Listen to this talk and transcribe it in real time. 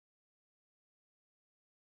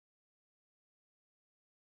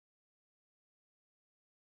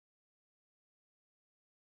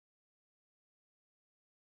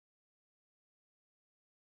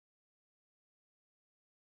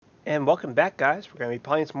And welcome back, guys. We're going to be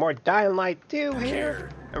playing some more Dying Light 2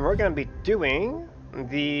 here. And we're going to be doing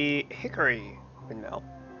the Hickory Windmill.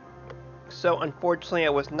 So, unfortunately,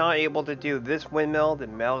 I was not able to do this windmill, the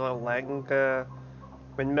Melalanga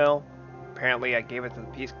Windmill. Apparently, I gave it to the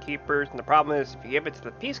Peacekeepers. And the problem is, if you give it to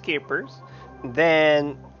the Peacekeepers,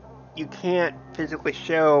 then you can't physically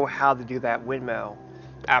show how to do that windmill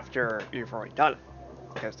after you've already done it.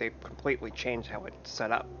 Because they've completely changed how it's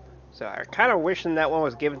set up. So I kind of wishing that one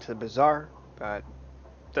was given to the Bazaar, but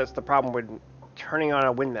that's the problem with turning on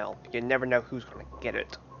a windmill. You never know who's going to get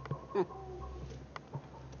it.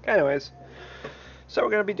 Anyways, so we're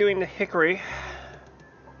going to be doing the Hickory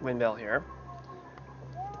Windmill here.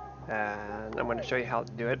 And I'm going to show you how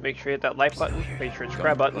to do it. Make sure you hit that like button, make sure it's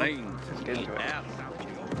subscribe button. Let's get into it.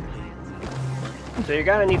 So you're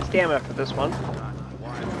going to need stamina for this one.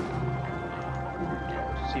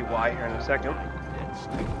 You'll see why here in a second.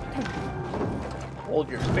 Hold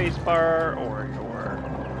your space bar or your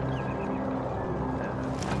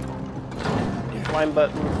line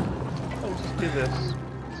button and just do this.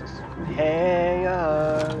 Just hang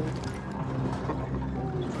on.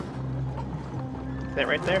 That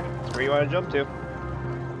right there, that's where you want to jump to.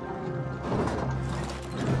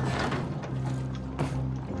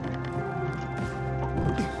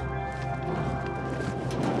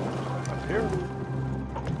 Up here.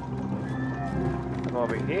 Come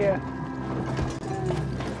over here.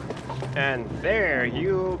 And there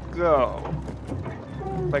you go.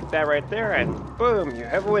 Like that right there, and boom, you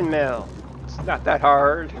have a windmill. It's not that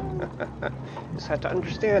hard. Just have to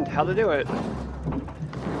understand how to do it.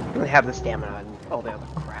 And have the stamina and all the other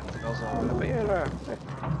crap that goes along with it. But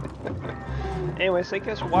yeah. Anyways, thank you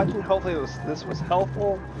guys for watching. Hopefully this was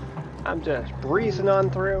helpful. I'm just breezing on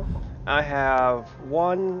through. I have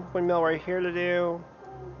one windmill right here to do.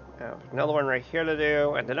 I have another one right here to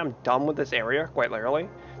do, and then I'm done with this area, quite literally.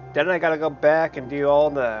 Then I gotta go back and do all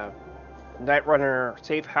the Night Runner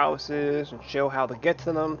safe houses and show how to get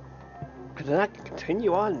to them. And then I can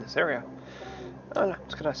continue on in this area. I don't know, I'm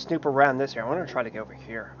just gonna snoop around this area. I want to try to get over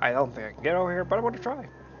here. I don't think I can get over here, but I want to try.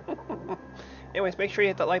 Anyways, make sure you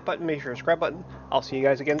hit that like button, make sure you subscribe button. I'll see you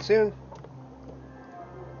guys again soon.